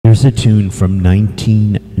Here's a tune from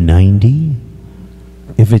 1990.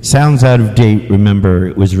 If it sounds out of date, remember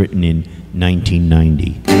it was written in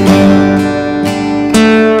 1990.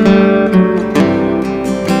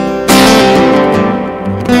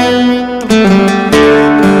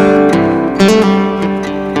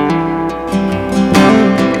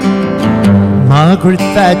 Margaret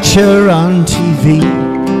Thatcher on TV,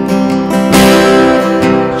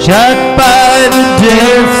 shot by the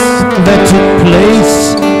deaths that took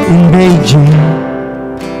place in Beijing.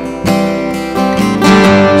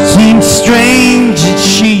 Seems strange that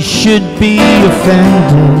she should be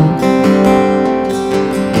offended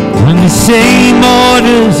when the same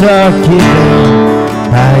orders are given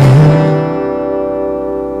by him.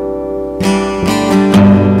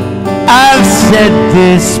 I've said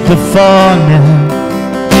this before now.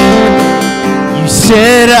 You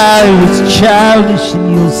said I was childish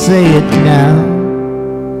and you'll say it now.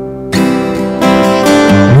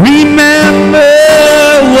 Remember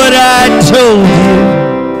what I told you.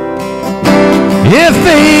 If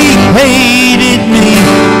they hated me,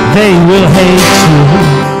 they will hate you.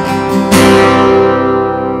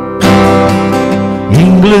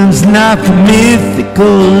 England's not the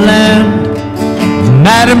mythical land,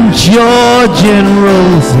 Madam George and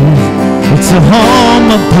Roses. It's a home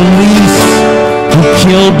of police who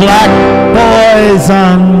kill black boys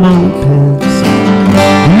on mopeds.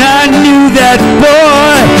 And I knew that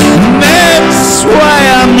boy, and that's why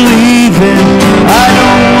I'm leaving. I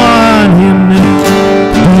don't want him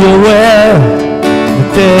to be aware that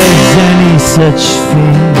there's any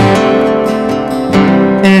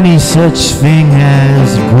such thing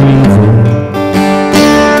as grieving.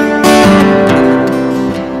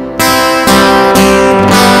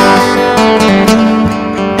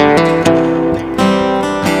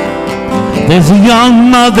 There's a young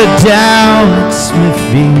mother down at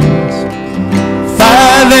Smithfields,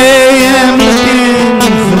 5 a.m. looking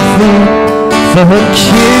for food for her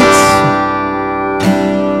kids.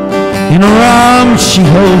 In her arms she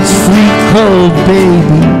holds 3 cold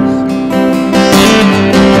babies,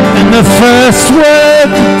 and the first word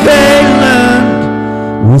that they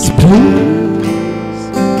learned was please.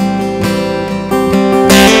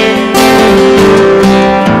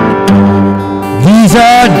 These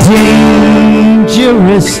are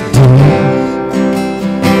dangerous days.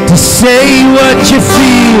 To say what you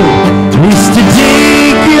feel is to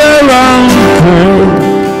dig your own grave.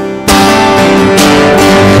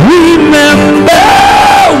 Remember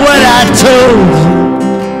what I told you.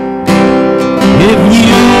 If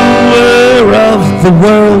you were of the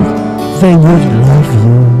world, they would love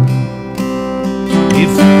you.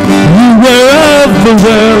 If you were of the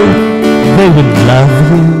world, they would love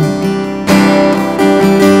you.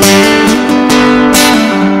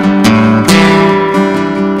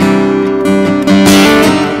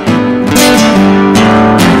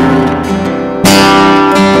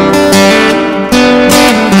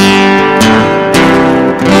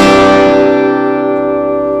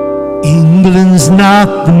 England's not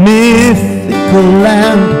the mythical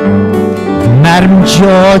land of Madam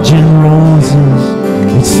George and Roses.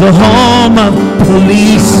 It's the home of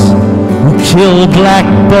police who kill black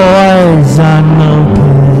boys on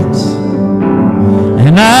mopeds.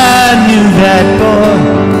 And I knew that boy,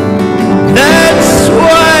 that's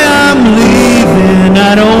why I'm leaving.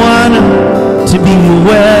 I don't want to be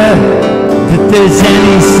aware that there's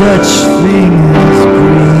any such thing as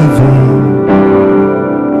grieving.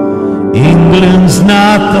 England's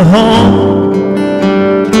not the home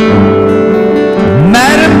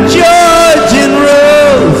Madam George and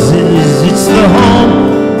Roses. It's the home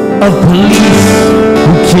of police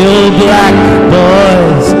who kill black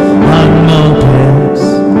boys on mopeds.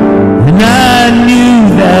 And I knew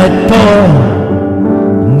that boy,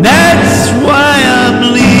 and that's why I'm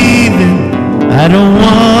leaving. I don't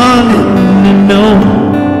want him to know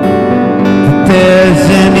that there's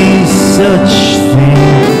any such thing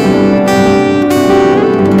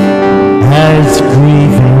as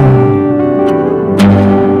grieving.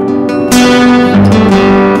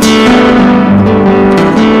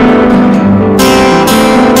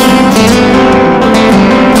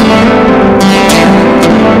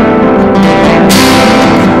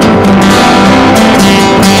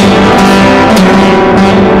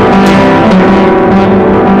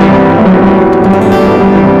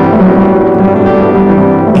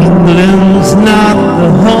 England's not the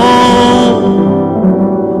home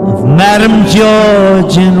Madam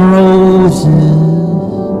George and Roses.